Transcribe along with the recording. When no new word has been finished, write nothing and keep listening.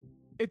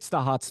It's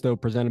the Hot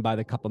Stove presented by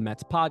the Cup of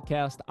Mets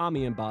podcast. I'm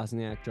Ian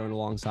Bosniak, joined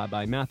alongside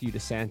by Matthew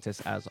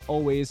DeSantis as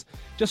always.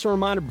 Just a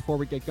reminder before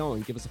we get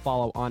going, give us a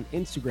follow on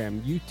Instagram,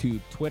 YouTube,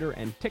 Twitter,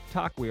 and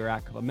TikTok. We are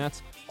at Cup of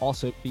Mets.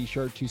 Also, be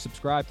sure to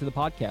subscribe to the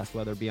podcast,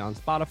 whether it be on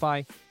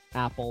Spotify,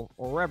 Apple,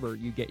 or wherever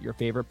you get your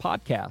favorite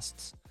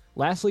podcasts.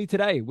 Lastly,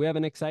 today, we have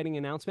an exciting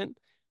announcement.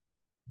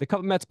 The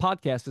Cup of Mets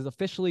podcast is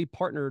officially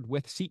partnered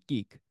with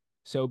SeatGeek.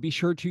 So be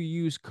sure to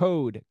use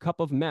code Cup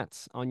of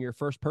Mets on your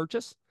first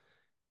purchase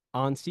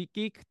on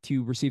SeatGeek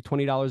to receive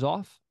 $20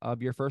 off of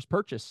your first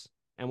purchase.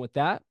 And with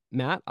that,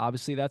 Matt,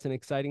 obviously that's an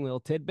exciting little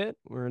tidbit.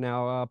 We're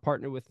now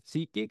partnered with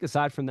SeatGeek.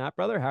 Aside from that,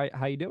 brother,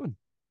 how you doing?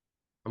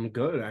 I'm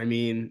good. I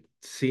mean,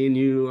 seeing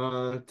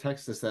you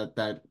text us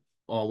that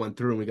all went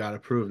through and we got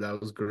approved, that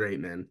was great,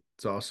 man.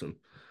 It's awesome.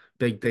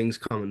 Big things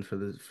coming for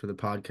the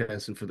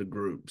podcast and for the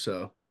group.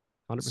 So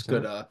it's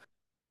good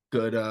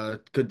 100%.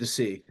 good to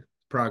see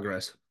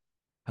progress.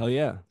 Hell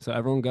yeah. So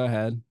everyone go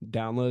ahead,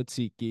 download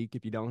SeatGeek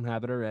if you don't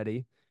have it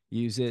already.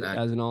 Use it Zach.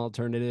 as an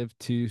alternative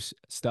to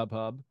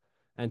StubHub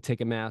and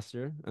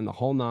Ticketmaster and the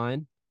whole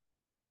nine.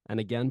 And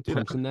again, Dude,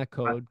 punch in that I,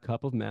 code,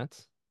 Cup of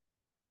Mets.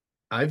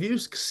 I've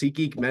used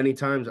SeatGeek many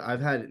times.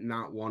 I've had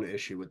not one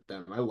issue with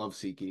them. I love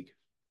SeatGeek.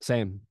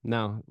 Same.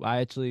 No,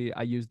 I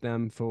used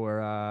them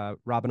for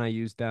Rob and I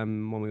used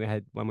them when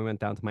we went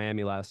down to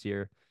Miami last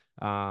year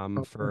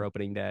for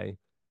opening day.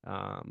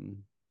 Um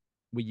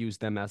we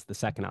used them as the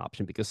second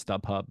option because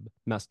StubHub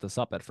messed us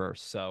up at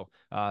first. So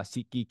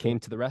SeatGeek came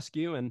to the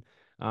rescue and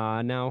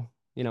now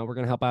we're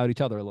gonna help out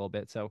each other a little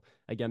bit. So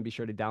again, be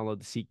sure to download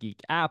the SeatGeek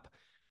app.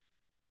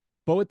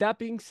 But with that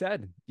being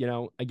said,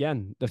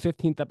 again, the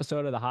 15th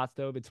episode of the Hot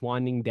Stove, it's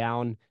winding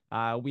down.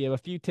 We have a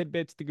few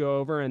tidbits to go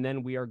over, and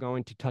then we are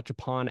going to touch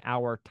upon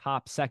our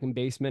top second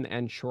baseman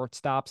and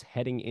shortstops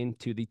heading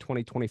into the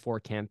 2024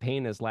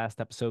 campaign. As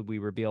last episode, we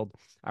revealed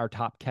our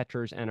top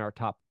catchers and our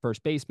top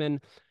first baseman.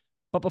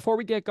 But before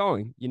we get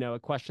going, a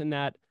question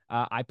that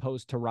I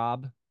posed to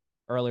Rob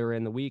earlier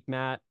in the week,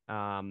 Matt,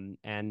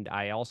 and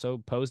I also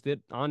posed it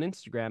on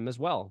Instagram as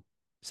well.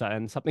 So,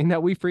 and something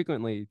that we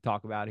frequently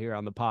talk about here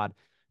on the pod.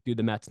 Do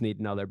the Mets need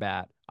another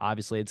bat?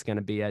 Obviously, it's going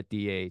to be at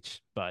DH,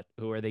 but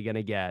who are they going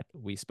to get?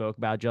 We spoke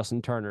about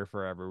Justin Turner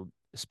forever,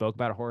 spoke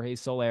about Jorge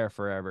Soler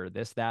forever,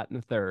 this, that, and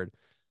the third.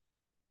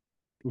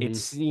 It Mhm.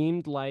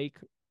 seemed like,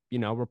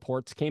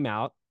 reports came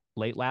out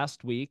late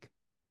last week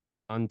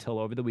until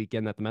over the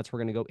weekend that the Mets were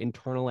going to go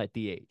internal at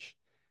DH.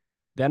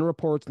 Then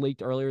reports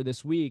leaked earlier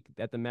this week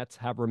that the Mets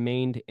have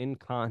remained in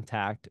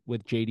contact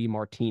with JD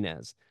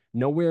Martinez.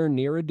 Nowhere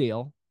near a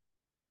deal,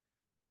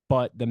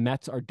 but the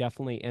Mets are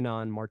definitely in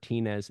on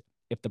Martinez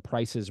if the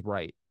price is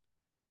right.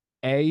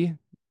 A,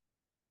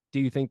 do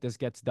you think this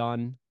gets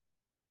done?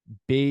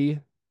 B,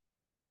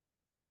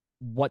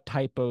 what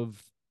type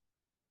of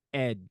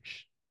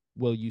edge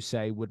will you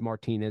say would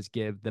Martinez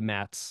give the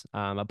Mets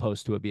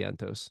opposed to a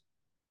Vientos?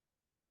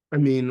 I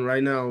mean,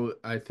 right now,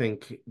 I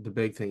think the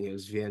big thing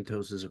is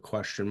Vientos is a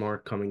question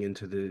mark coming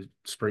into the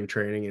spring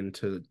training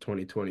into the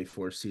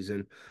 2024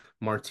 season.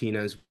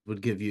 Martinez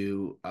would give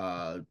you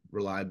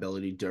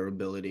reliability,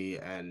 durability,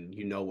 and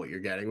you know what you're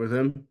getting with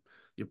him.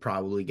 You're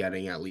probably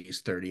getting at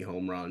least 30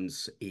 home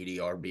runs, 80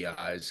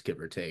 RBIs, give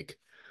or take.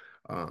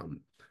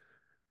 Um,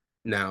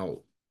 Now,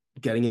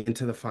 getting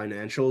into the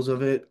financials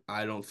of it,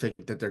 I don't think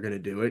that they're going to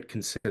do it,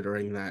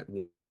 considering that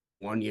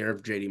 1 year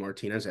of JD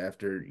Martinez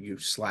after you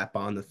slap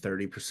on the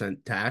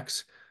 30%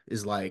 tax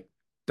is like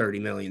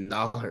 $30 million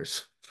Yeah.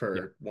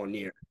 for 1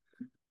 year.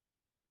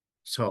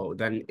 So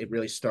then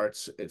it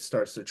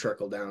starts to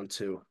trickle down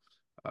to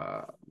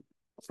uh,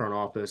 front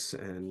office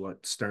and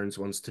what Stearns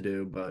wants to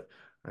do. But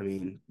I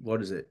mean,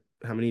 what is it?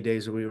 How many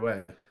days are we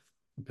away? Pitchers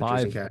and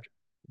Five, catchers.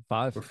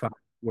 We're five. five,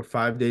 we're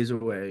 5 days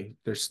away.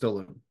 There's still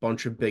a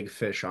bunch of big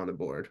fish on the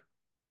board.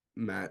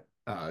 Matt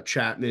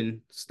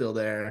Chapman still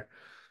there.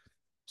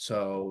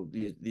 So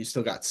you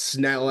still got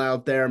Snell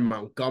out there,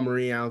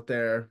 Montgomery out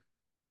there.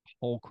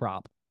 Whole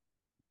crop.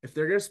 If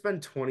they're gonna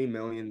spend $20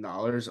 million,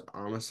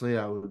 honestly,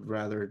 I would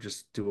rather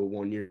just do a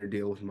 1 year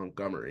deal with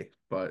Montgomery.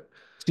 But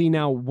See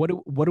now, what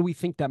do we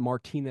think that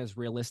Martinez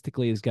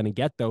realistically is going to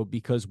get though?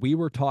 Because we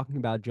were talking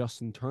about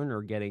Justin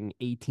Turner getting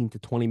 18 to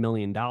 20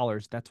 million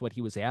dollars. That's what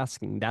he was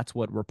asking. That's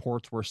what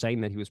reports were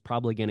saying that he was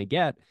probably going to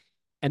get.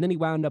 And then he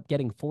wound up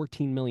getting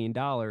 14 million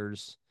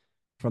dollars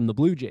from the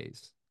Blue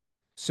Jays.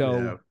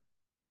 So,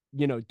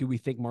 yeah, do we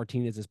think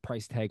Martinez's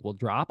price tag will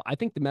drop? I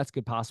think the Mets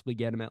could possibly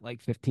get him at like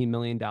 15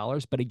 million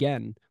dollars, but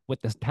again,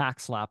 with the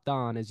tax slapped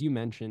on, as you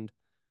mentioned,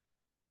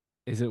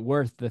 is it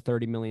worth the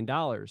 30 million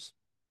dollars?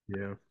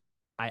 yeah.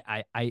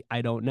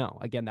 I don't know.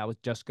 Again, that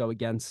would just go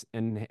against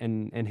and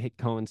hit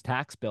Cohen's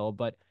tax bill.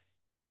 But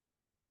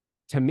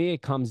to me,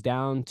 it comes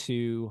down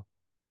to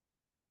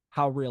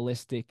how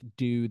realistic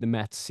do the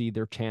Mets see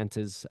their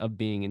chances of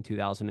being in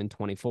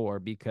 2024?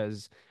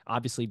 Because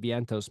obviously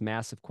Vientos,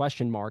 massive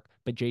question mark,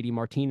 but JD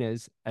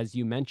Martinez, as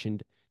you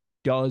mentioned,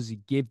 does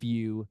give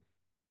you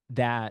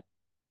that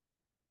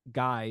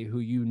guy who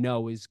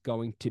is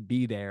going to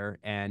be there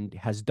and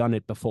has done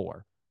it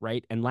before,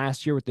 right? And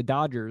last year with the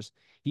Dodgers,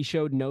 he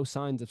showed no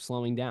signs of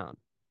slowing down.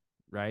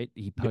 right?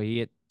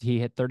 Yep. He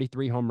hit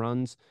 33 home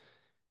runs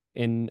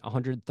in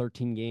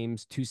 113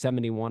 games,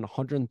 271,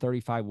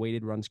 135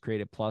 weighted runs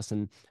created plus,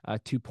 and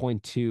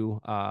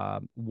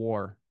 2.2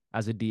 WAR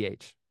as a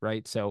DH,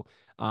 right? So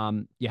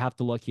you have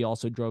to look. He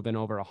also drove in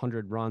over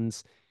 100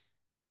 runs.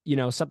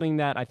 Something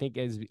that I think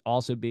is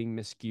also being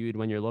miscued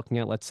when you're looking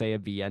at, let's say, a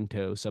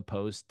Vientos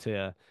opposed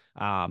to,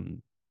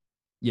 um,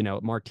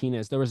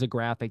 Martinez. There was a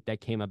graphic that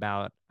came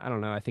about. I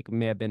don't know. I think it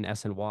may have been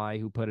SNY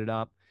who put it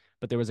up,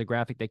 but there was a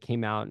graphic that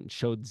came out and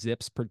showed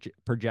Zip's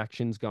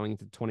projections going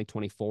into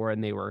 2024,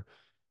 and they were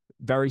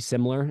very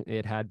similar.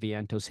 It had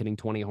Vientos hitting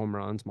 20 home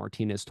runs,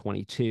 Martinez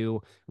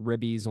 22,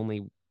 Ribby's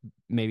only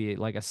maybe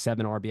like a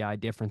 7 RBI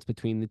difference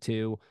between the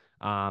two.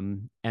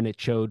 And it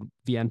showed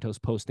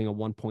Vientos posting a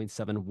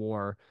 1.7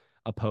 WAR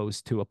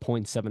opposed to a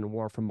point 0.7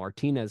 WAR from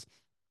Martinez.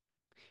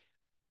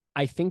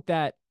 I think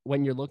that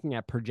when you're looking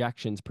at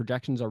projections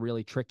are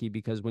really tricky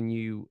because when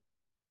you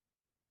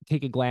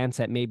take a glance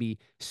at maybe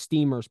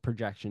Steamer's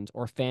projections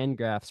or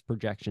Fangraphs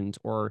projections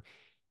or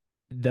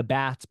the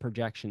bats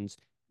projections,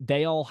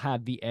 they all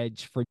have the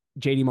edge for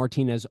JD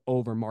Martinez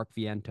over Mark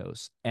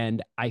Vientos.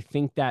 And I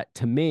think that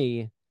to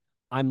me,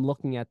 I'm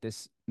looking at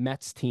this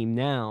Mets team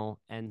now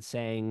and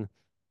saying,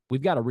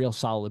 we've got a real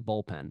solid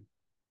bullpen.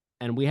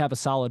 And we have a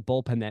solid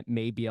bullpen that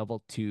may be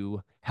able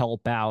to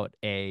help out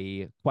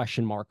a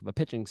question mark of a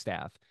pitching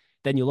staff.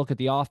 Then you look at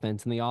the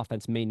offense, and the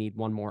offense may need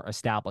one more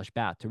established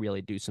bat to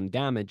really do some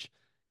damage.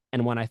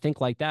 And when I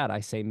think like that, I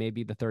say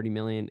maybe the 30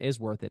 million is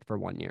worth it for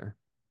 1 year.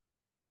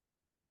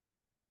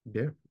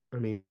 Yeah. I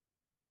mean,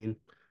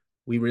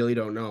 we really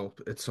don't know.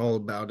 It's all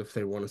about if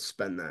they want to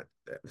spend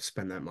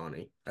that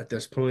money. At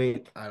this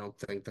point, I don't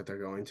think that they're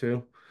going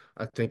to.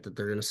 I think that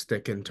they're going to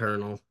stick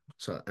internal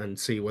and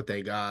see what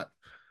they got.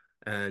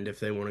 And if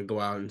they want to go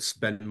out and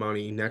spend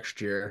money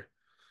next year,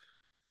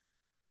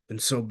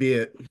 and so be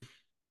it.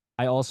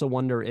 I also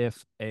wonder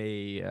if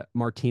a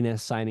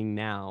Martinez signing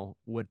now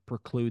would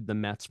preclude the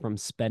Mets from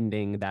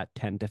spending that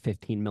 10 to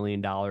 15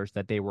 million dollars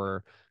that they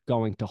were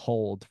going to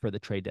hold for the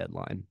trade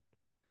deadline.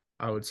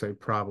 I would say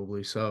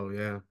probably so,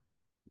 yeah.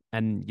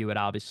 And you would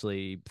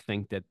obviously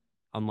think that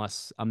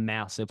unless a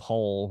massive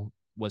hole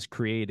was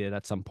created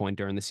at some point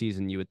during the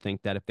season, you would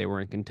think that if they were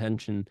in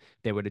contention,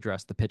 they would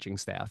address the pitching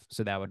staff.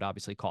 So that would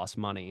obviously cost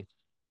money.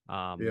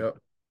 Um, Yeah.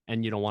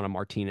 and you don't want a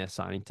Martinez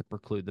signing to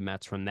preclude the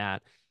Mets from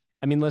that.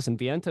 I mean, listen,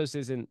 Vientos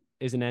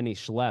isn't any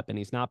schlep, and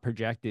he's not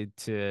projected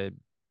to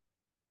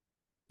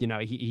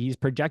he's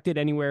projected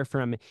anywhere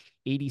from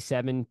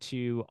 87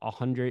 to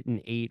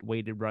 108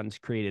 weighted runs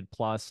created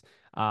plus.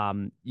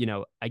 Again,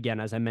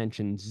 as I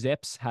mentioned,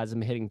 Zips has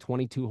him hitting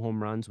 22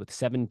 home runs with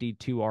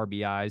 72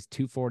 RBIs,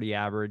 240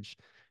 average,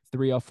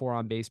 304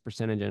 on base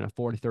percentage, and a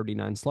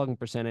 439 slugging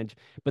percentage.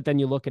 But then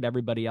you look at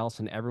everybody else,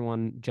 and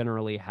everyone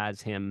generally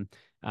has him,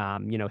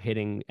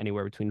 hitting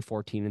anywhere between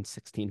 14 and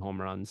 16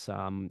 home runs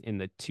in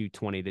the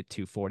 220 to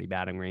 240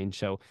 batting range.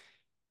 So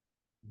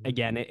Mhm.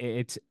 again,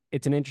 it's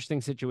an interesting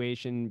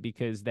situation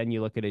because then you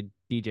look at a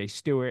DJ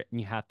Stewart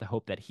and you have to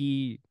hope that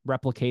he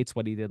replicates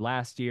what he did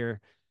last year.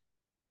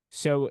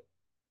 So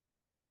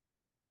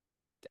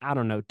I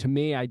don't know. To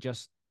me, I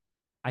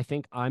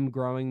think I'm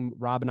growing.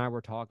 Rob and I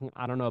were talking.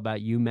 I don't know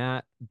about you,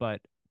 Matt,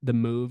 but the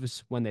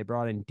moves when they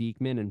brought in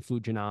Diekman and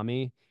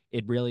Fujinami,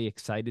 it really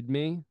excited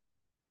me.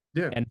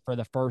 Yeah. And for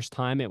the first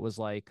time, it was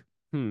like,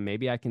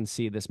 maybe I can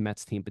see this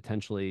Mets team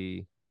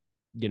potentially,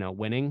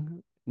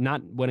 winning.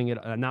 Not winning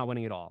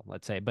at all,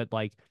 let's say, but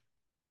like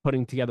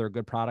putting together a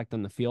good product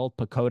on the field.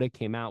 Pacoda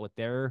came out with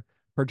their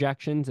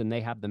projections, and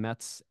they have the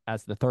Mets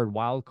as the third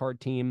wild card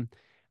team.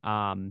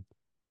 Um,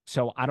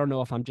 so I don't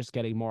know if I'm just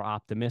getting more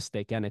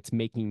optimistic, and it's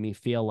making me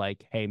feel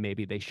like, hey,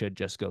 maybe they should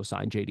just go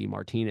sign JD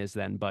Martinez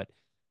then. But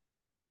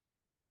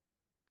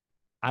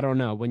I don't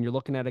know. When you're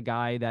looking at a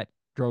guy that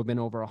drove in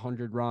over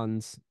 100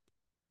 runs,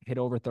 hit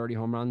over 30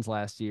 home runs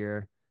last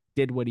year,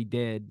 did what he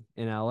did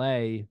in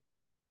LA,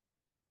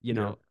 you Yeah.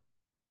 know,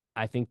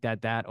 I think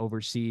that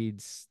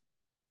oversees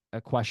a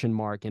question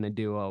mark in a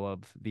duo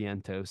of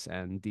Vientos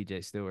and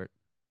DJ Stewart.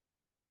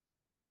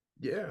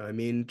 Yeah. I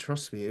mean,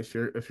 trust me, if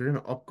you're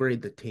gonna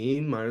upgrade the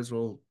team, might as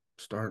well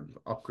start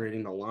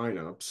upgrading the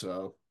lineup.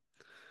 So,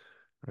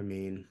 I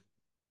mean,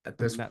 at I mean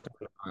this that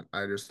point,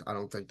 I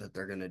don't think that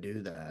they're gonna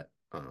do that.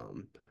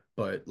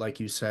 But like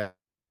you said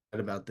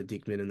about the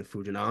Diekman and the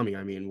Fujinami,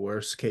 I mean,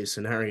 worst case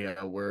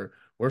scenario,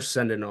 we're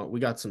sending out. We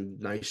got some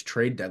nice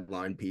trade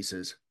deadline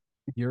pieces,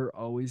 you're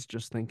always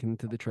just thinking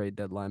to the trade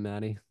deadline,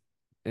 Maddie.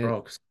 It,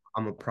 bro. 'Cause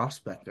I'm a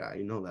prospect guy,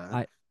 you know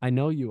that. I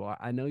know you are.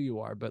 I know you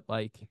are, but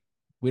like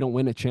we don't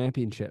win a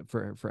championship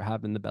for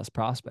having the best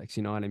prospects,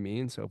 you know what I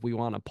mean? So if we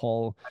want to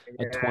pull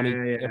a 20 Yeah,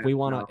 yeah, no, if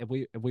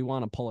we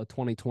want to pull a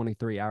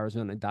 2023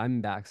 Arizona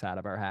Diamondbacks out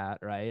of our hat,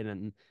 right?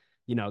 And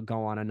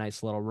go on a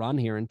nice little run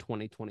here in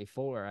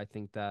 2024, I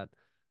think that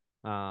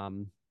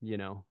um, you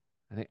know,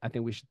 I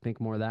think we should think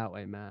more that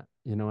way, Matt.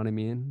 You know what I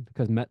mean?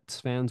 Because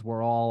Mets fans, we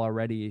all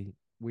already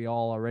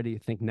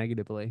think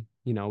negatively.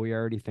 We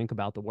already think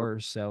about the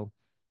worst. So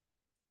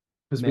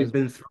because may we've as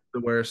been through the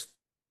worst.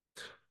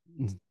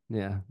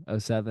 yeah, oh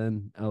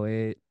 07, oh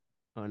 08,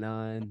 oh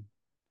 09.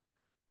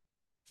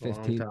 A long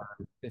 15, time.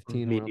 15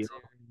 World Medium. Series.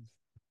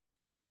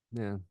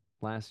 Yeah,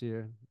 last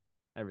year,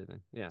 everything.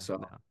 Yeah, no.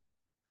 So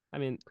I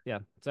mean, yeah.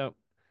 So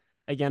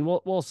again,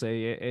 we'll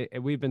see.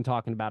 We've been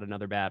talking about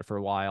another bat for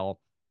a while.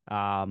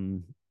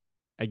 Um,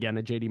 again,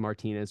 a JD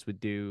Martinez would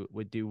do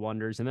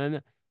wonders. And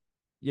then,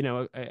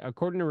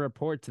 according to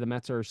reports, the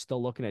Mets are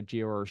still looking at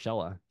Gio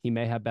Urshela. He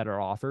may have better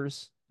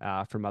offers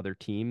from other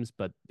teams,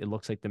 but it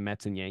looks like the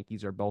Mets and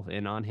Yankees are both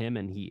in on him,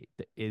 and he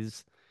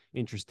is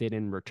interested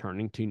in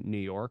returning to New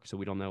York. So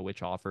we don't know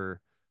which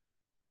offer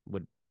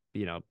would,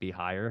 be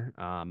higher.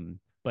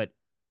 But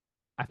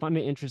I find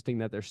it interesting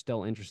that they're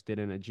still interested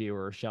in a Gio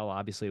Urshela.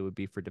 Obviously, it would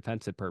be for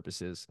defensive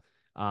purposes.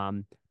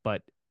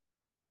 But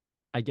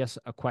I guess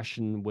a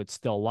question would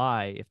still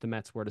lie if the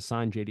Mets were to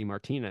sign JD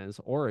Martinez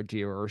or a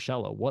Gio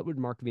Urshela, what would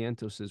Mark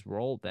Vientos'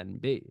 role then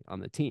be on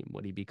the team?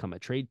 Would he become a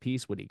trade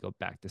piece? Would he go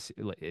back to,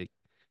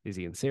 is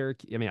he in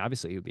Syracuse? I mean,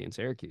 obviously he would be in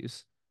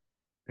Syracuse.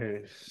 eh,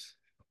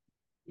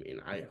 I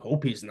mean, I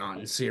hope he's not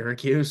in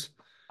Syracuse.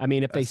 I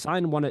mean, if they That's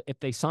sign one, if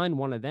they sign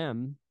one of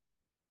them,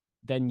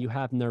 then you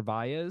have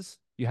Narvaez,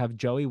 you have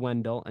Joey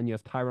Wendell, and you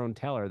have Tyrone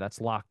Taylor. That's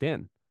locked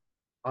in.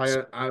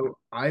 So,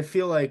 I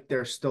feel like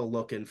they're still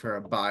looking for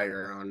a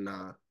buyer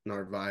on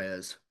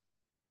Narvaez.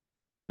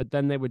 but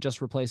then they would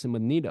just replace him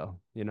with Nito,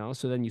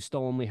 So then you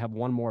still only have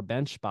one more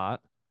bench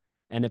spot.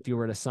 And if you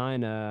were to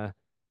sign a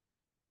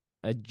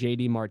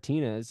JD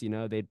Martinez,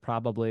 they'd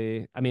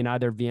probably, I mean,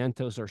 either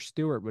Vientos or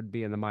Stewart would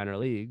be in the minor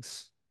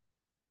leagues.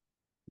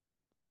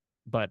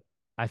 But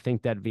I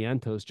think that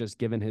Vientos, just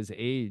given his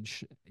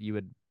age, you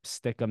would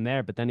stick him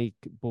there, but then he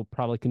will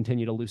probably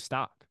continue to lose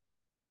stock.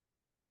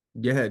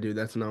 Yeah, dude,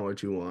 that's not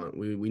what you want.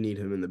 We need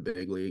him in the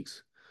big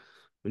leagues.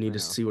 We need I to know.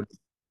 see what he's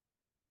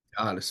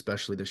got,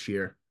 especially this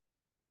year.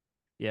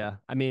 Yeah.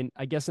 I mean,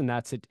 I guess in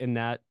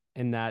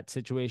that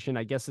situation,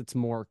 I guess it's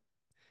more,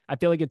 I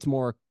feel like it's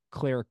more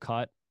clear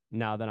cut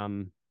now that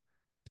I'm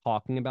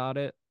talking about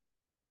it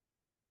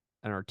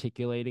and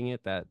articulating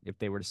it, that if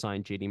they were to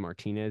sign JD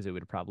Martinez, it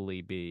would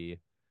probably be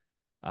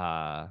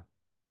uh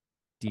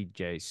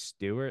DJ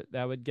Stewart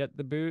that would get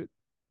the boot,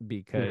 Mhm.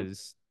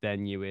 because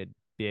then you would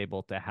be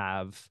able to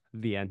have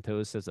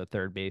Vientos as a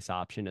third base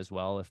option as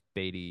well if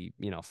Beatty,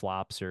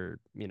 flops or,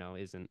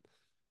 isn't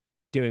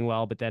doing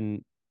well. But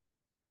then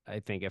I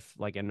think if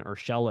like an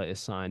Urshela is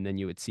signed, then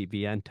you would see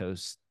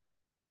Vientos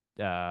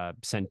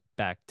sent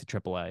back to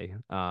AAA,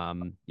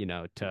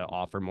 to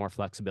offer more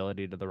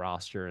flexibility to the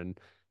roster and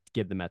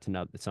give the Mets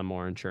some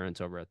more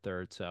insurance over at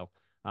third. So,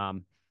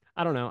 um,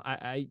 I don't know.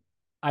 I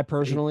I-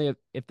 personally,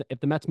 if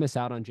the Mets miss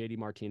out on JD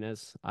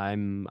Martinez,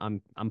 I'm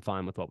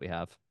fine with what we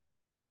have.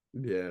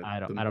 yeah, I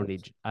don't the I don't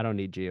Mets. need I don't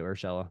need Gio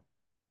Urshela.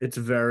 It's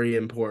very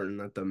important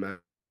that the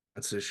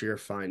Mets this year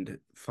find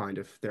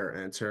if their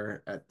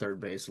answer at third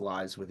base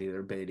lies with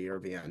either Beatty or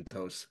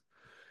Vientos.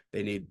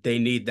 They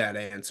need that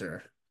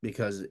answer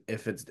because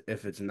if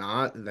it's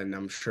not, then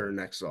I'm sure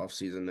next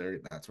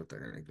offseason that's what they're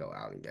gonna go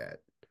out and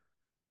get.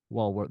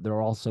 Well, they're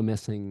also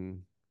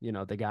missing,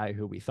 the guy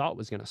who we thought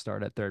was going to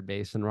start at third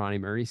base, and Ronnie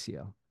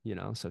Mauricio.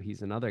 So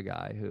he's another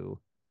guy who,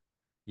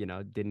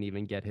 didn't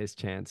even get his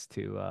chance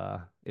to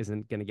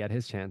isn't going to get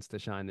his chance to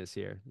shine this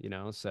year.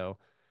 So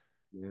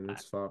And uh,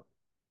 it's fuck.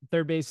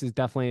 third base is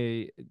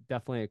definitely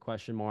a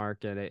question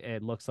mark, and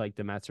it looks like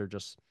the Mets are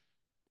just,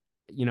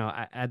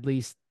 at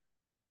least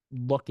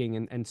looking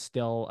and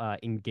still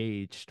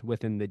engaged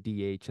within the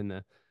DH and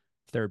the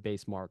third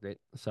base market.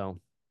 So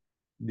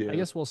I Yeah.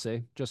 guess we'll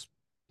see. Just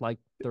like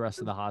the rest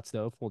of the hot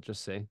stove, we'll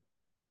just see.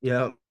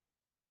 Yeah,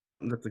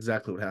 that's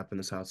exactly what happened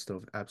this hot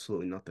stove.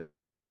 Absolutely nothing.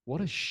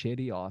 What a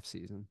shitty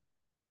offseason.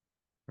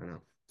 I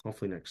know.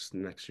 Hopefully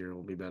next year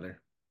will be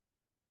better.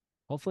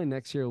 Hopefully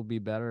next year will be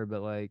better,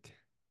 but like,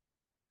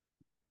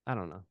 I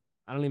don't know.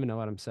 I don't even know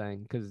what I'm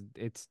saying because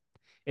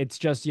it's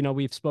just,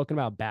 we've spoken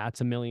about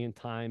bats a million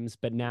times,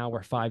 but now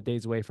we're 5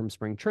 days away from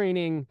spring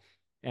training,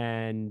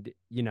 and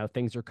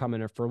things are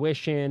coming to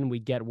fruition. We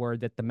get word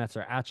that the Mets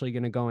are actually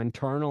going to go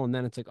internal, and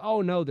then it's like,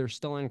 oh no, they're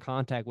still in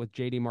contact with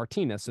JD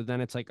Martinez. So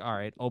then it's like, all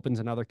right, opens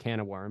another can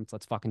of worms.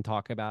 Let's fucking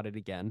talk about it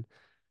again.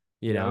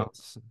 Yeah.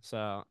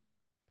 So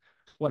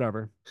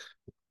whatever.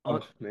 Oh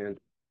On, man.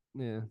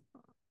 yeah.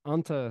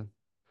 On to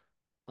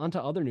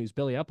other news.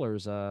 Billy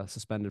Epler's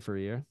suspended for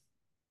a year.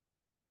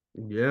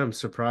 Yeah, I'm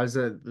surprised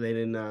that they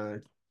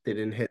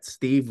didn't hit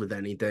Steve with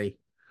anything.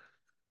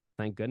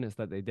 Thank goodness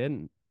that they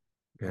didn't.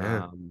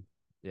 Yeah. Um,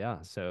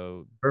 yeah.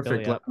 So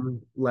Billy Perfect. Ep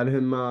Let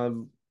him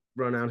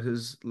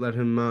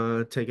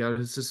take out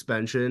his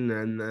suspension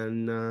and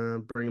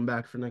then bring him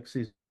back for next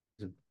season.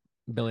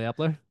 Billy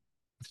Epler.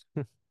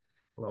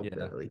 Well, Yeah.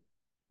 Billy.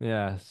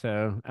 Yeah,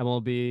 so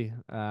MLB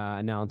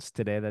announced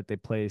today that they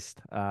placed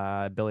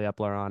Billy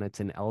Epler on its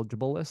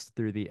ineligible list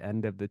through the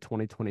end of the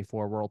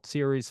 2024 World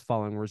Series,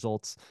 following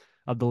results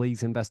of the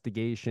league's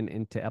investigation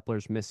into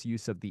Epler's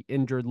misuse of the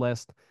injured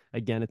list.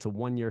 Again, it's a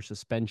 1-year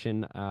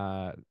suspension.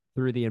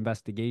 Through the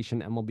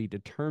investigation, MLB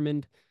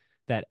determined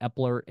that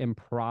Epler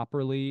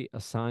improperly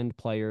assigned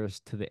players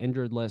to the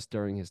injured list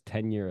during his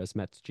tenure as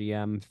Mets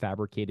GM,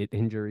 fabricated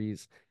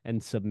injuries,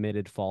 and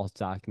submitted false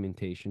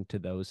documentation to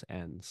those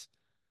ends.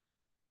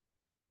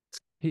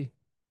 he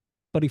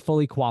but he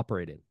fully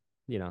cooperated,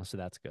 so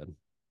that's good.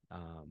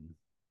 Um,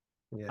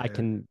 Yeah. I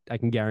can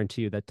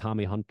guarantee you that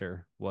Tommy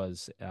Hunter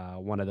was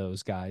one of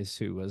those guys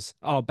who was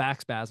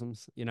back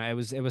spasms.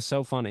 It was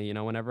so funny.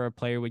 Whenever a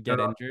player would get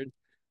Uh, injured,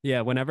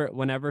 yeah,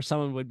 whenever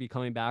someone would be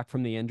coming back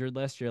from the injured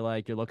list, you're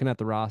looking at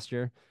the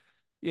roster.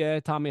 Yeah,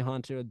 Tommy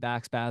Hunter with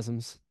back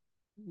spasms.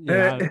 You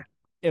know,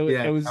 it wa-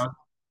 yeah.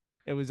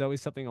 it was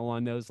always something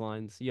along those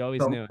lines. You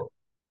always So, knew it.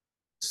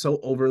 so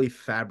overly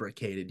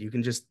fabricated. You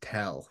can just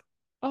tell.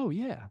 Oh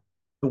yeah,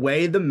 The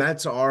way the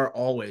Mets are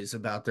always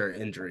about their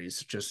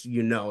injuries, just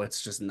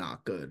it's just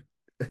not good.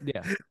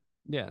 yeah,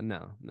 yeah.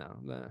 No,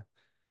 no.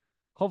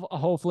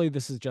 Hopefully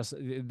this is just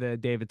the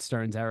David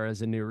Stearns era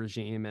is a new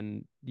regime,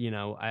 and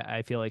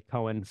I feel like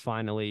Cohen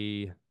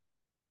finally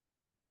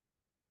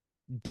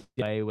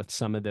did with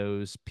some of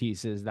those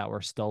pieces that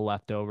were still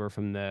left over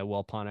from the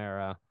Wilpon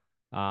era.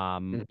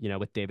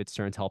 With David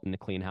Stearns helping to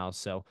clean house.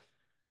 So,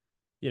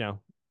 you know,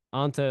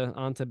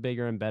 onto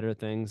bigger and better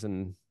things,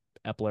 and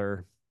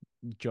Epler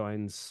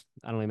joins.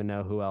 I don't even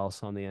know who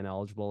else on the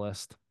ineligible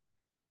list,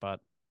 but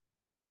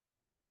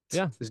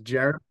yeah.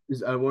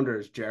 I wonder,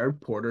 is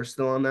Jared Porter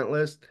still on that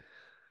list?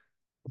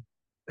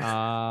 Uh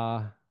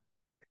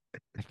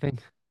I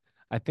think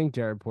I think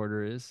Jared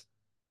Porter is.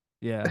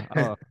 Yeah.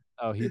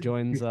 Oh, he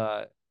joins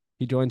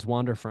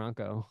Wander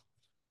Franco.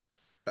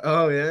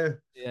 Oh yeah.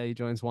 Yeah, he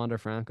joins Wander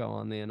Franco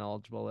on the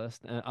ineligible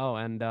list.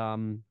 And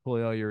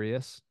Julio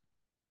Urias.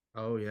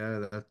 Oh yeah,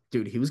 that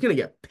dude, he was gonna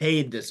get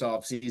paid this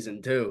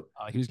offseason too.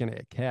 Oh, he was gonna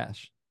get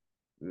cash.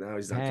 Now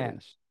he's not getting.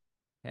 Cash.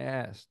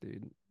 Cash,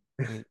 dude.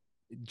 I mean,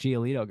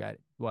 Giolito got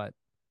what,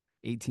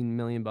 18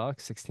 million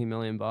bucks, 16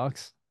 million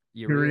bucks.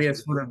 Urias.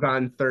 Urias would have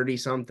gotten 30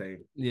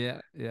 something. Yeah,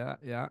 yeah,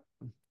 yeah.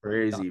 Done.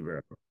 Crazy,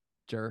 bro.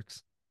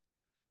 Jerks.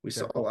 We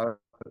saw Jerk. a lot of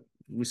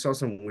we saw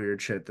some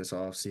weird shit this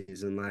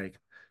offseason. Like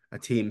a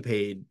team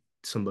paid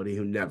somebody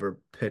who never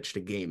pitched a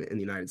game in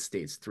the United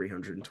States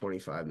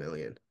 325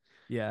 million.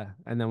 Yeah.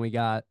 And then we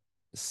got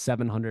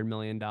 $700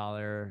 million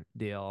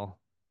deal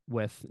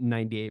with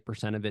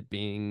 98% of it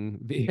being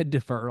via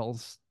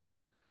deferrals,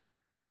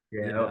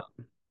 you know.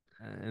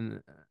 Yeah.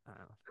 And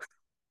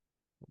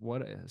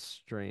what a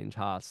strange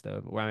hot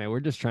stove. Well, I mean, we're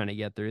just trying to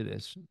get through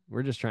this.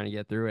 We're just trying to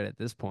get through it at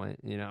this point.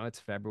 It's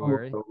Almost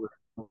February. over.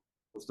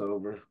 Almost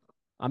over.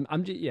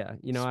 I'm just, yeah,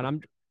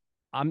 and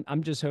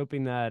I'm just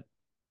hoping that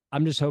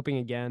I'm just hoping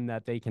again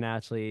that they can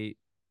actually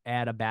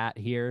add a bat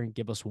here and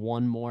give us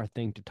one more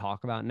thing to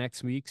talk about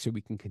next week so we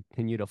can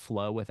continue to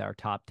flow with our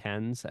top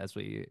tens as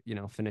we,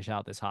 finish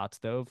out this hot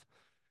stove.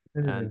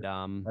 Yeah,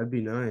 And that'd be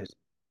nice.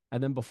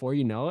 and then before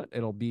you know it,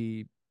 it'll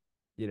be,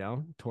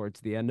 towards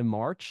the end of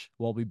March.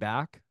 We'll be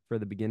back for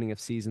the beginning of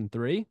season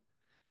three.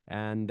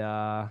 And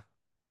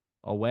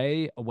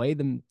away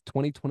the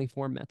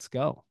 2024 Mets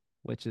go,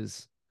 which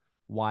is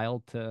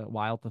wild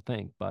to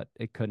think, but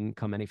it couldn't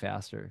come any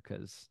faster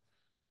because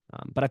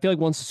but I feel like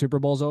once the Super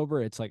Bowl's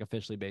over, it's like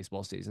officially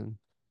baseball season.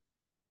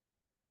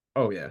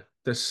 Oh yeah.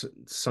 This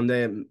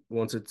Sunday,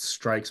 once it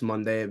strikes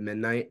Monday at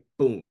midnight,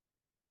 boom,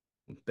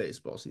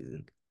 baseball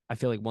season. I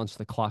feel like once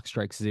the clock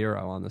strikes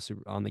zero on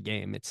on the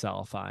game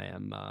itself, I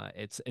am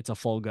it's a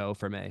full go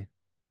for me.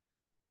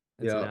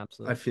 It's an Yeah, I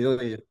absolute.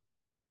 feel you.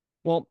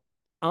 Well,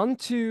 on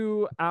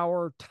to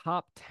our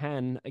top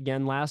 10.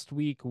 Again, last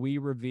week we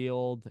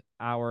revealed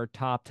our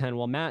top 10.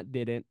 Well, Matt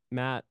didn't.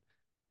 Matt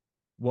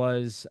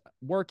was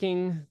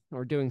working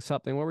or doing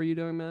something. What were you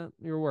doing, Matt?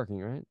 You were working,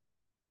 right?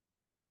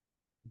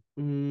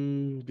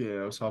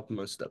 Yeah, I was helping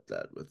my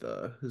stepdad with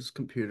his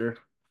computer.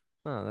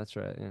 Oh, that's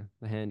right. Yeah,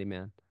 the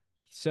handyman.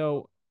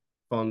 So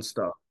Fun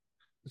stuff.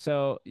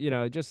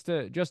 just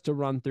to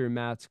run through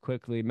Matt's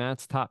quickly.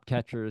 Matt's top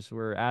catchers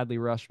were Adley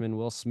Rushman,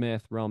 Will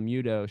Smith,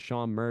 Realmuto,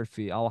 Sean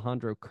Murphy,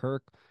 Alejandro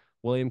Kirk,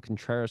 William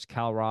Contreras,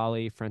 Cal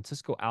Raleigh,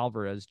 Francisco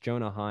Alvarez,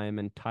 Jonah Heim,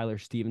 and Tyler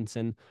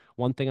Stevenson.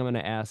 One thing I'm going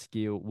to ask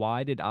you: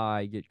 why did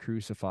I get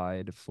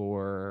crucified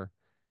for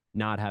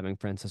not having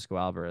Francisco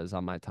Alvarez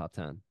on my top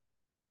 10?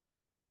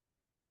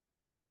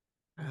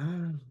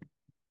 Ah,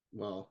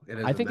 well, it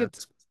is I a think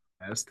it's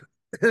Mets best.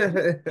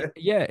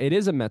 yeah, it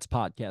is a Mets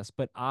podcast,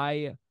 but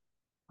I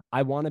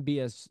want to be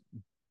as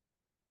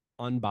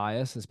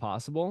unbiased as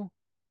possible.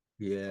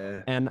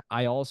 Yeah. And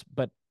I also,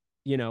 but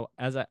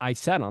as I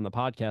said on the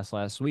podcast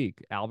last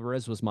week,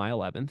 Alvarez was my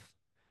 11th.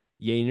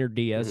 Yainer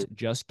Diaz Mhm.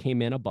 just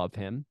came in above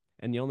him.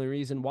 And the only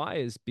reason why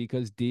is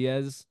because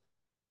Diaz,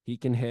 he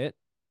can hit.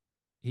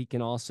 He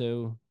can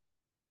also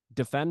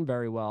defend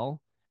very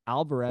well.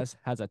 Alvarez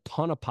has a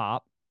ton of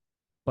pop,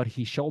 but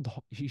he showed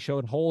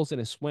holes in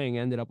his swing,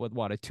 ended up with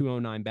what, a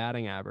 209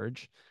 batting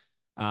average.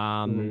 Um,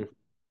 Mhm.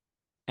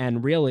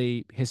 and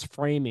really his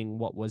framing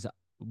what was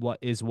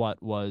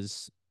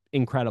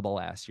incredible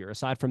last year.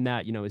 Aside from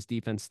that, his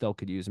defense still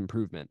could use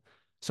improvement.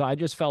 So I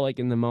just felt like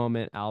in the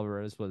moment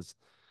Alvarez was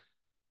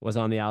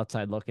on the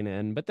outside looking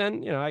in. But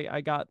then,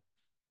 I got,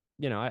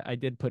 I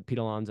did put Pete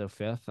Alonso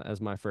fifth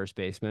as my first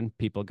baseman.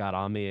 People got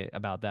on me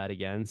about that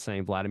again,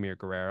 saying Vladimir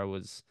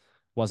Guerrero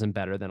wasn't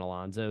better than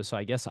Alonso. So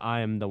I guess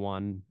I am the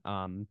one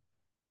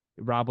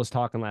Rob was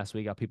talking last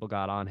week how people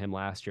got on him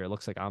last year. It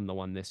looks like I'm the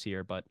one this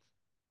year, but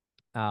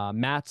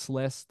Matt's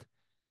list,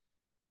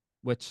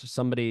 which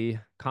somebody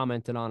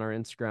commented on our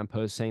Instagram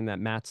post saying that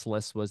Matt's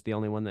list was the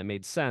only one that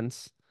made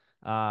sense.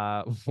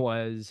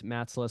 Was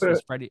Matt's list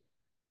was Freddie,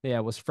 yeah,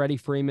 was Freddie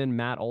Freeman,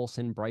 Matt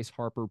Olson, Bryce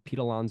Harper, Pete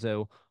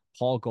Alonso,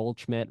 Paul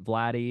Goldschmidt,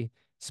 Vladdy,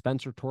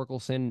 Spencer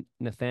Torkelson,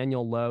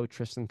 Nathaniel Lowe,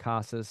 Tristan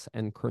Casas,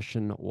 and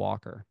Christian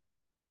Walker.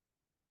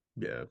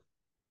 Yeah.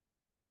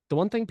 The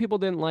one thing people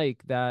didn't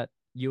like that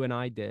you and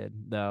I did,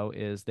 though,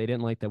 is they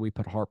didn't like that we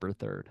put Harper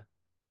third.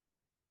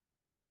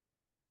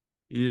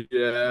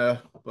 Yeah,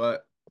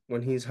 but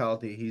when he's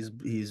healthy, he's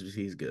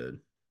good.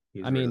 I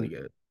He's really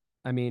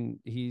mean,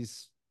 good.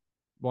 he's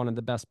one of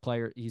the best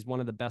player. He's one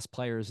of the best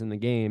players in the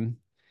game.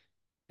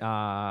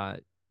 Uh,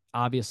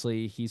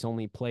 Obviously, he's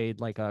only played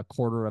like a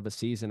quarter of a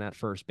season at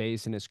first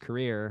base in his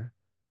career,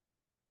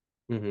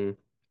 Hmm.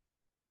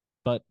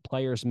 but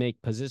players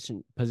make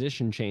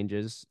position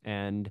changes.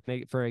 And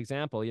make, for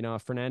example,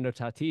 if Fernando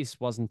Tatis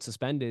wasn't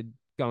suspended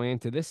going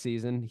into this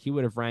season, he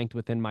would have ranked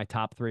within my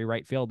top three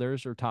right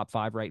fielders or top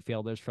five right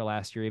fielders for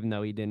last year, even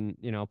though he didn't,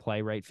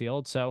 play right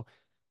field. So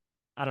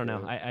I don't know.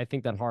 Yeah, I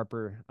think that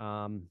Harper,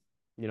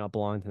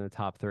 belonged in the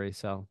top three.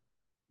 So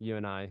you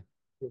and I,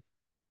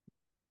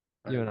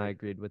 I you and I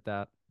agree. agreed with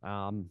that.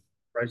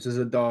 Bryce is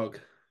a dog.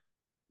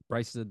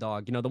 Bryce is a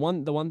dog. The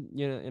one,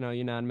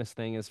 unanimous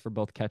thing is for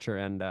both catcher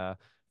and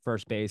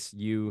first base.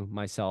 You,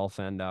 myself,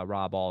 and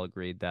Rob all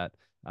agreed that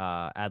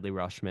Adley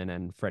Rushman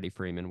and Freddie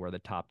Freeman were the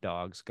top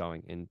dogs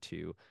going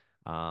into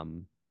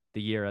um,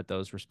 the year at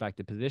those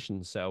respective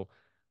positions. So,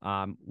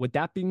 with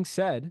that being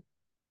said,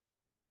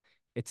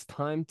 it's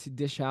time to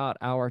dish out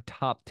our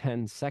top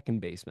 10 second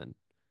basemen.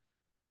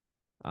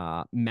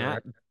 All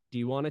Matt, right. do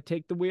you want to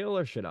take the wheel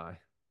or should I?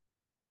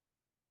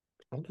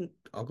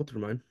 I'll go through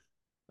mine.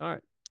 All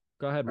right,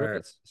 go ahead, All rip right.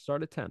 it.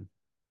 Start at 10.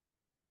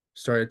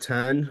 Start at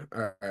 10.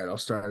 All right, I'll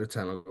start at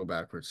 10. I'll go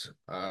backwards.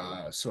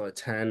 So at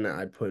 10,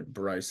 I put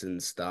Bryson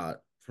Stott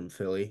from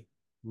Philly.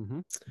 Mm-hmm.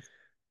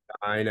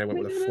 Nine, I went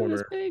with a Living in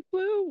this former big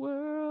blue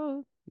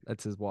world.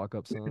 That's his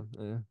walk-up song.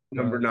 Yeah, go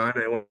number ahead.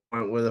 9. I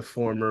went with a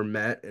former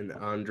Met and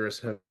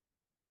Andres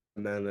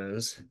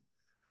Jimenez.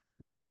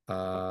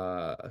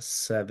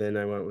 7,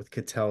 I went with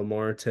Ketel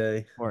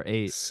Marte. Or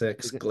 8.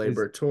 6, Is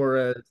Gleyber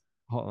Torres.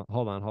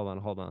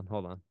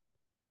 hold on.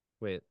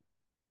 Wait.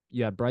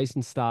 You had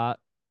Bryson Stott,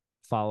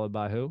 followed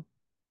by who?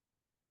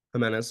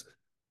 Jimenez.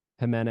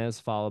 Jimenez,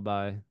 followed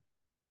by.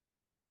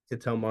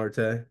 Ketel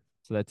Marte.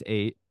 So that's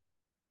 8.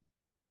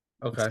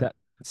 Okay. Se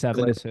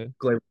 7 Gleyber, is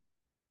who?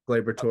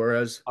 Gleyber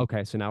Torres.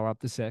 Okay, so now we're up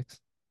to 6.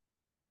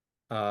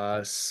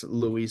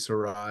 Luis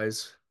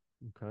Ariz.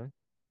 Okay.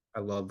 I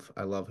love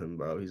him,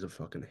 bro. He's a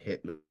fucking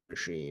hit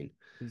machine.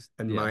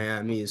 And Yeah.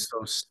 Miami is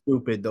so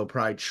stupid they'll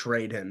probably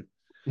trade him.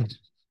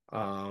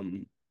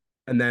 Um,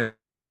 and then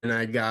and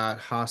I got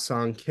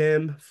Hassan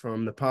Kim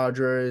from the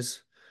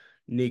Padres,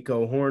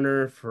 Nico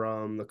Horner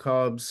from the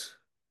Cubs,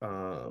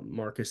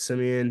 Marcus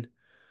Simeon,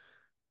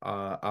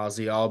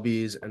 Ozzy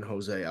Albies, and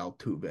Jose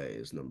Altuve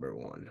is number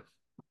one.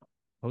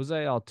 Jose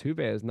Altuve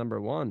is number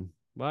 1.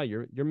 Wow,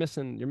 you're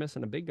missing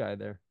a big guy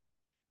there.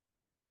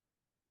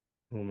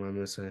 Who am I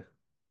missing?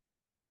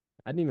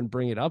 I didn't even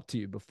bring it up to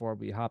you before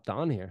we hopped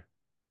on here.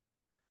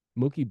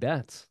 Mookie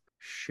Betts.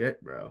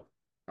 Shit, bro.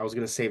 I was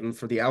gonna save him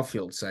for the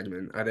outfield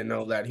segment. I didn't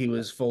know that he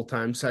was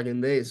full-time second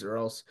base,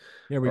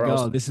 Here we or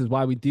else, go. This is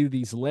why we do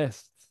these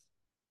lists.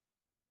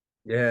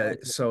 All yeah.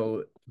 right,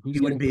 So who's he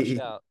would getting pushed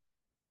be out?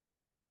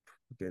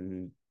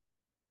 fucking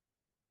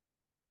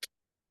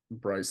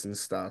Bryson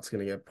Stott's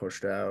gonna get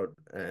pushed out,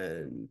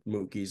 and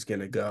Mookie's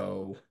gonna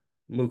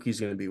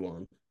be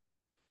one.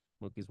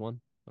 Mookie's 1.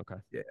 Okay.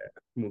 Yeah,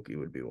 Mookie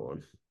would be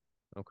one.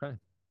 Okay.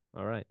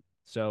 All right.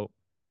 So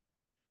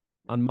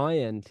on my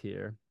end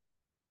here,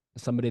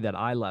 somebody that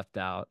I left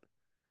out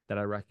that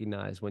I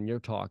recognize when you're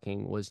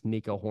talking was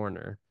Nico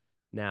Horner.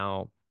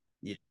 Now,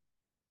 Yeah,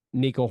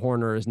 Nico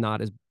Horner is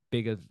not as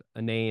big of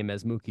a name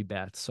as Mookie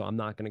Betts, so I'm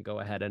not going to go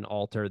ahead and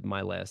alter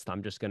my list.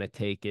 I'm just going to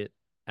take it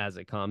as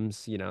it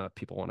comes. If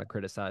people want to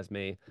criticize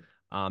me.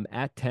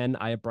 At 10,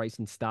 I have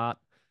Bryson Stott,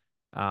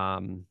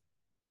 um,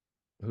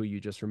 who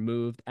you just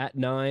removed. At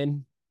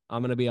 9,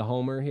 I'm going to be a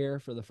homer here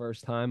for the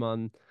first time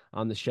on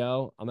the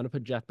show. I'm going to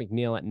put Jeff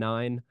McNeil at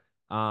 9.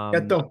 get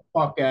Um, the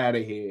fuck out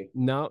of here.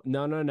 no.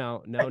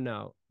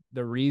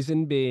 The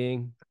reason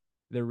being,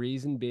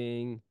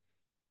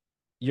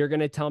 you're going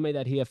to tell me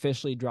that he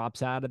officially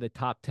drops out of the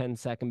top 10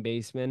 second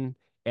baseman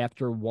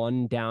after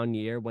one down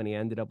year when he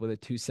ended up with a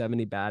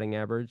 270 batting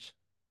average.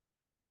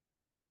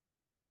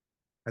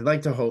 I'd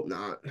like to hope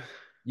not.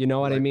 You know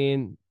I'd what I like,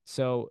 mean?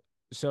 So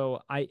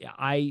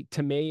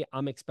to me,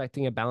 I'm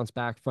expecting a bounce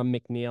back from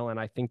McNeil, and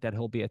I think that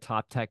he'll be a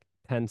top tech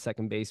 10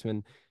 second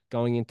baseman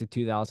going into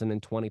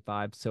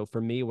 2025. So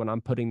for me, when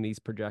I'm putting these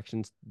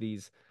projections,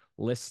 these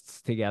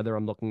lists together,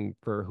 I'm looking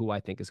for who I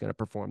think is going to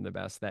perform the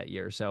best that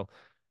year. So,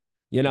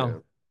 you know, yeah.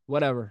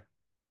 whatever.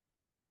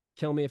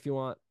 Kill me if you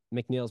want.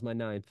 McNeil's my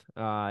ninth.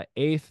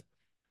 Eighth,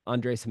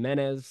 Andres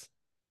Jimenez.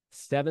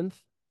 Seventh,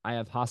 I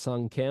have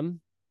Hassan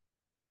Kim.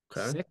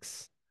 Okay.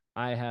 6,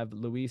 I have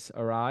Luis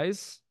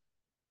Ariz.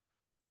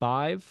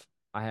 5,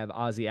 I have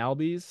Ozzy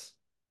Albies.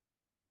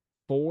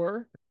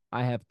 4,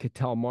 I have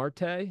Ketel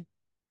Marte.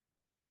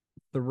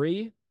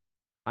 3,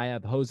 I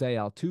have Jose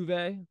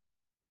Altuve.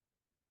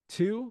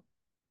 2,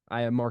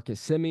 I have Marcus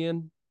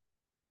Simeon.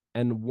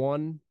 And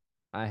 1,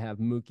 I have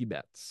Mookie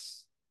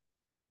Betts.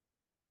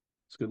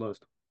 It's a good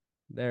list.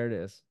 There it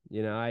is.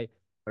 I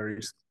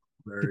Very,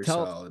 very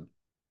Ketel, solid.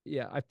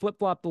 yeah, I flip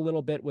flopped a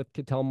little bit with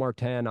Ketel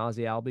Marte and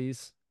Ozzy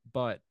Albies,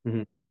 but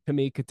Mhm. to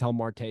me, Ketel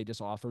Marte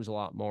just offers a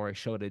lot more. I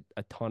showed it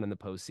a ton in the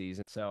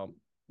postseason. So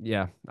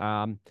yeah.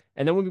 And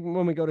then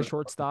when we go to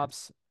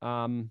shortstops,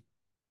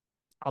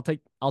 I'll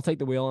take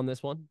the wheel on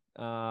this one.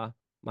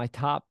 My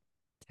top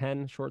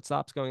 10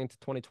 shortstops going into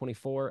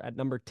 2024. At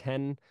number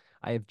 10,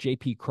 I have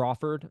JP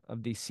Crawford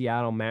of the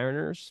Seattle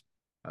Mariners.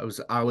 I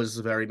was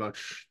very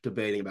much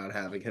debating about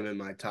having him in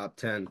my top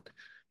 10.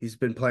 He's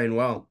been playing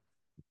well.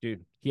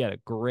 Dude, he had a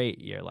great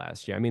year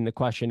last year. I mean, the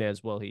question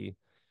is, will he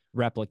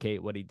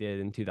replicate what he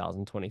did in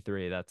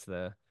 2023? That's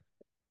the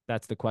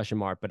question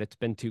mark, but it's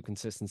been two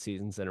consistent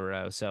seasons in a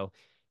row. So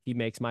he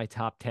makes my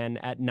top 10.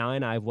 At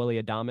 9, I have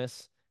Willie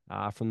Adames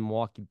from the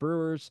Milwaukee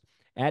Brewers.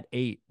 At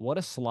 8, what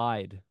a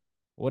slide.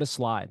 What a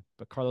slide.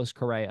 But Carlos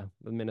Correa,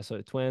 the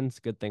Minnesota Twins.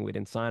 Good thing we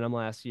didn't sign him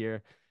last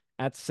year.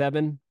 At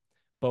 7,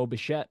 Bo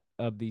Bichette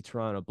of the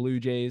Toronto Blue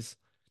Jays.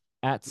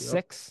 At Yep.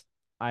 6,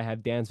 I have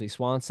Dansby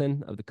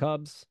Swanson of the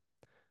Cubs.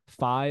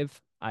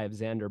 5, I have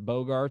Xander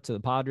Bogaerts of the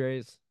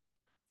Padres.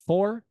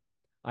 4,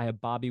 I have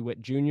Bobby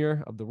Witt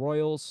Jr. of the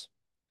Royals,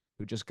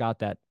 who just got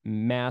that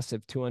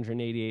massive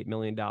 $288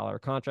 million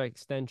contract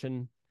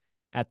extension.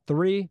 At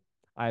 3,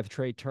 I have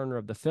Trey Turner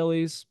of the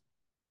Phillies.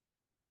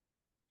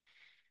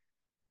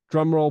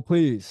 Drum roll,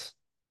 please.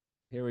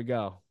 Here we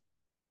go.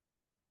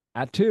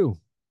 At 2,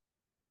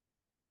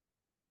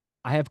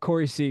 I have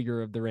Corey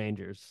Seager of the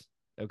Rangers.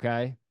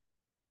 Okay.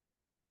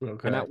 And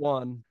Okay. at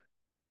 1,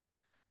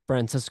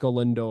 Francisco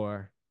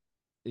Lindor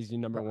is your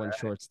number All one right.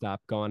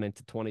 shortstop going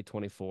into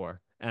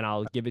 2024. And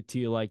I'll give it to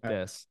you like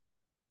this.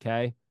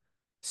 Okay.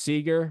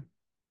 Seager,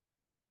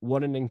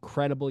 what an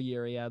incredible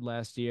year he had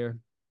last year.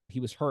 He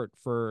was hurt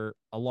for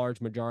a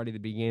large majority of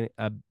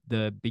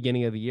the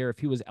beginning of the year. If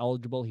he was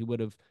eligible, he would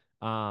have,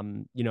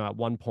 at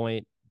one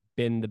point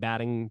been the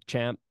batting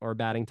champ or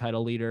batting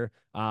title leader.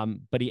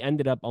 But he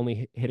ended up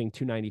only hitting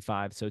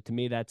 295. So to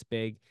me, that's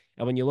big.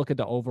 And when you look at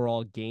the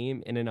overall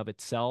game in and of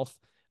itself,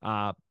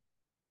 uh,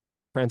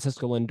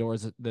 Francisco Lindor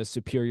is the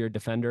superior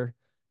defender.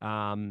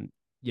 Um,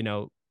 you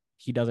know,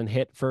 he doesn't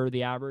hit for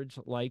the average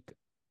like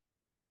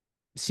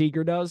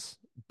Seager does,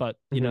 but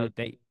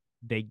Mhm.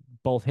 they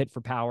both hit for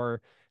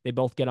power. They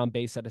both get on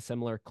base at a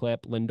similar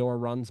clip.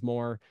 Lindor runs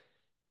more,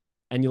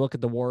 and you look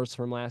at the WARs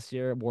from last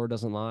year. WAR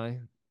doesn't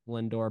lie.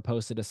 Lindor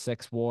posted a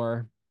 6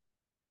 WAR.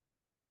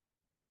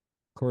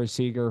 Corey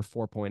Seager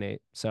 4.8.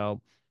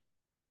 So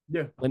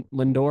Yeah.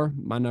 Lindor,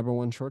 my number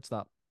one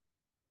shortstop.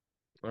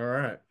 All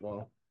right.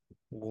 Well,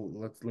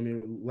 let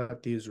me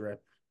let these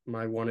rip.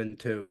 My one and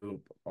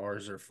two,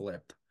 ours are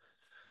flipped.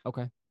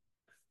 Okay. All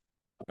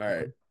Okay.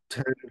 right.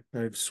 10, I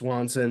have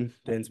Swanson,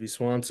 Dansby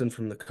Swanson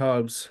from the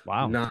Cubs.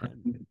 Wow. 10.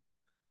 9,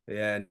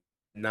 yeah.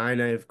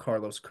 9, I have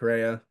Carlos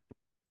Correa.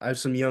 I have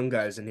some young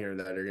guys in here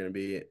that are going to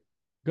be like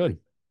Good.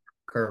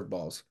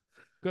 curveballs.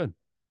 Good.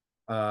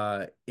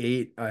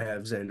 8, I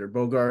have Xander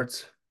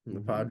Bogaerts from the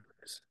Hmm.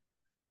 Padres.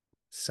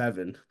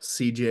 7,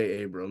 CJ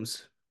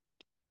Abrams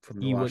from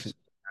the He was Washington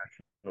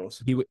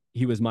Nationals.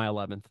 he was my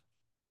 11th.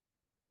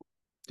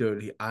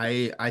 Dude,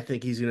 I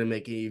think he's gonna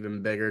make an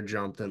even bigger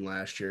jump than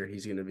last year.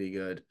 He's gonna be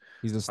good.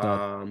 He's a stud.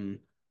 Um,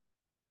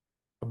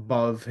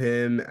 Above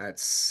him at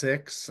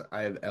 6,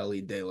 I have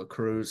Ellie De La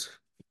Cruz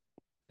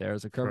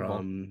There's a curveball.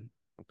 from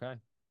Okay.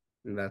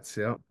 and that's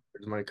yeah.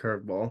 There's my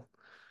curveball.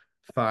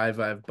 5,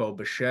 I have Bo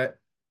Bichette.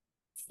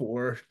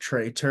 4,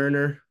 Trey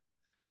Turner.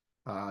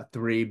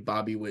 3,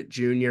 Bobby Witt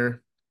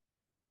Jr.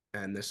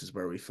 And this is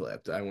where we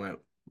flipped. I went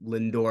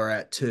Lindor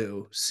at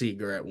 2,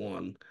 Seager at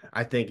 1.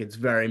 I think it's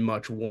very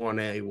much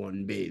 1A,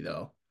 1B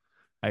though.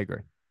 I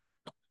agree.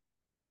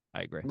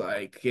 I agree.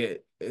 Like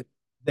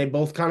they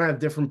both kind of have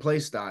different play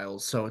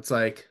styles, so it's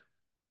like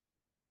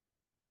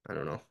I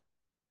don't know.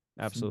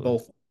 Absolutely.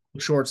 Both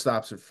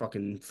shortstops are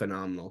fucking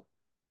phenomenal.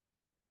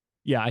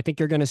 Yeah, I think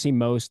you're going to see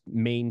most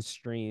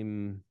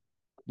mainstream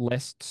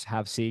lists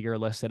have Seager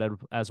listed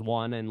as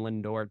one and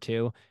Lindor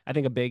two. I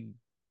think a big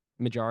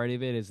majority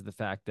of it is the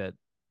fact that,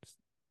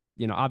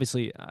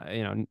 obviously,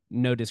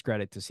 no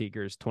discredit to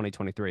Seager's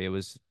 2023. It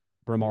was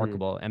Hmm.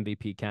 remarkable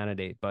MVP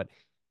candidate, but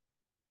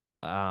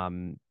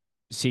um,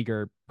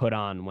 Seager put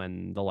on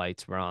when the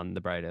lights were on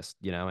the brightest,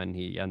 and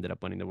he ended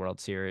up winning the World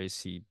Series.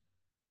 He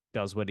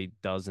does what he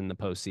does in the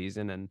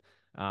postseason, and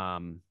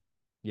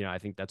I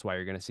think that's why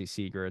you're going to see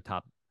Seager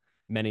atop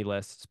many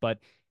lists. But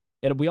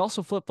we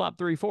also flip flop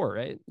 3-4,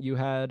 right? You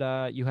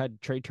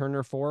had Trey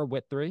Turner 4,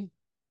 Witt 3.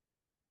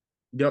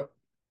 Yep.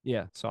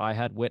 Yeah, so I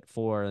had Witt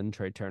 4 and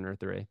Trey Turner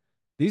 3.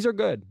 These are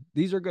good.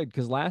 These are good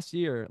because last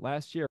year,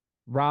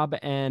 Rob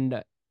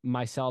and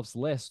myself's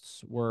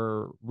lists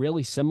were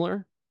really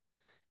similar,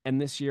 And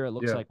this year it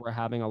looks Yeah, like we're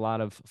having a lot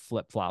of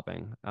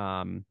flip-flopping.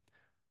 good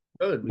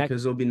Next,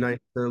 because it'll be nice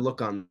to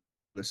look on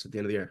this at the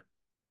end of the year.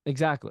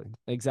 exactly,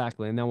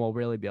 exactly. And then we'll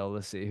really be able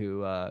to see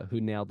who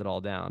nailed it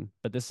all down.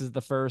 But this is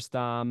the first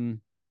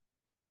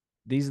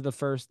these are the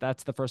first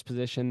that's the first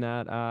position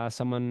that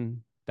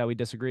someone that we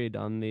disagreed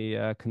on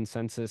the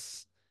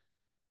consensus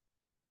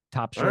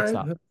top All right,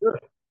 shortstop. that's good.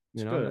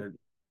 You It's know, that good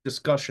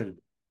discussion.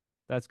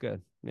 that's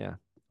good. Yeah.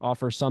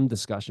 Offer some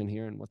discussion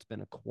here in what's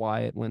been a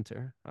quiet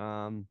winter.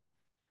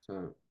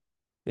 So,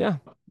 Yeah.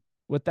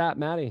 With that,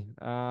 Maddie,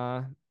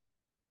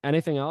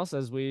 anything else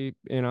as we,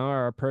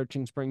 are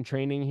approaching spring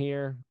training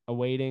here,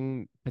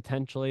 awaiting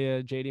potentially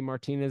a JD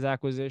Martinez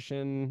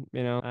acquisition,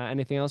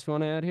 anything else you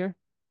want to add here?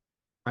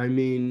 I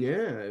mean,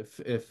 yeah,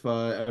 if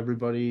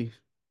everybody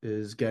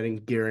is getting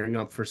gearing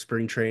up for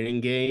spring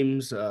training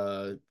games,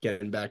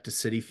 getting back to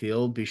City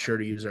Field, be sure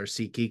to use our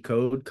SeatGeek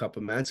code, Cup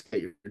of Mets,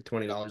 get your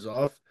 $20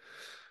 off.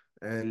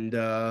 And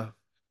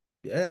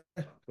yeah,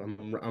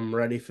 I'm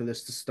ready for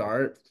this to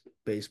start.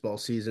 Baseball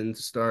season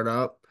to start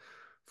up,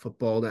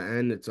 football to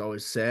end. It's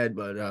always sad,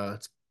 but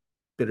it's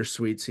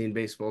bittersweet seeing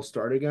baseball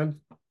start again.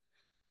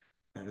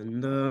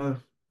 And I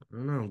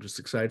don't know, I'm just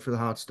excited for the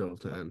hot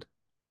stove to end.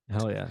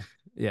 Hell yeah.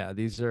 Yeah,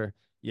 these are,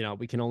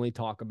 we can only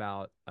talk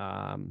about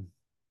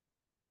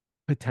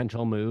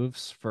potential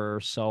moves for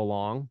so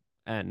long,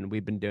 and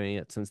we've been doing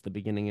it since the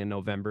beginning of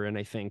November, and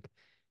I think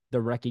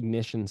the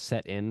recognition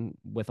set in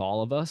with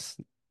all of us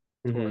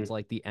towards Hmm.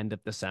 like the end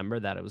of December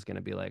that it was going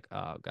to be like,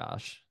 oh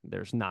gosh,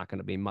 there's not going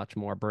to be much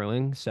more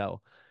brewing.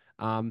 So,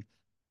 um,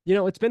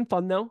 it's been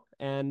fun though.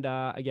 And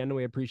again,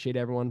 we appreciate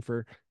everyone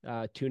for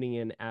tuning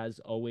in as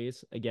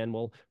always. Again,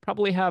 we'll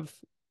probably have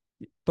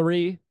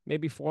three,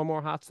 maybe four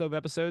more hot stove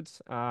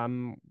episodes.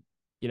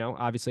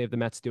 Obviously, if the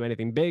Mets do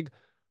anything big,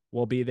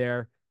 we'll be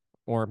there,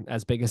 or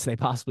as big as they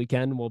possibly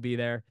can, we'll be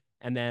there.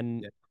 And then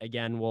Yeah.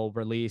 again, we'll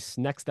release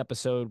next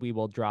episode. We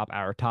will drop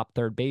our top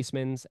third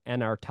basemans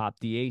and our top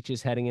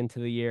DHs heading into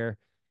the year.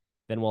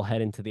 Then we'll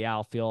head into the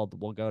outfield.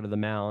 We'll go to the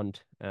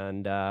mound,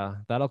 and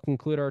that'll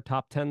conclude our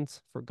top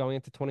tens for going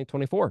into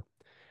 2024.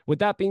 With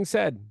that being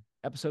said,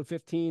 episode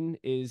 15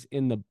 is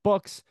in the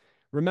books.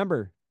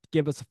 Remember,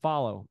 give us a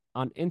follow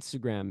on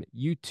Instagram,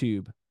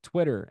 YouTube,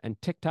 Twitter,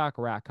 and TikTok,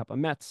 Rack Cup of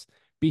Mets.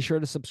 Be sure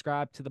to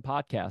subscribe to the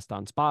podcast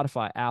on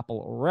Spotify, Apple,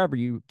 or wherever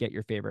you get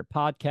your favorite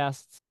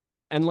podcasts.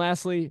 And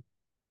lastly,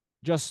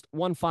 just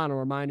one final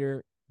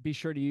reminder, be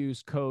sure to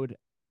use code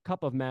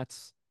Cup of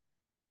Mets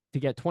to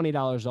get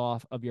 $20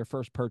 off of your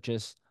first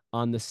purchase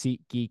on the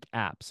SeatGeek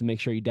app. So make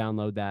sure you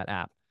download that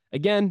app.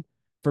 Again,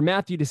 for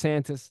Matthew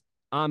DeSantis,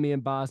 I'm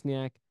Ian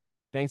Bosniak.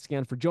 Thanks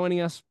again for joining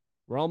us.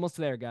 We're almost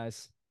there,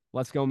 guys.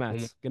 Let's go, Um,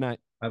 Mets. Good night.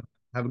 Have,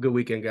 have a good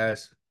weekend,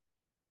 guys.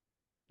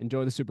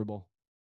 Enjoy the Super Bowl.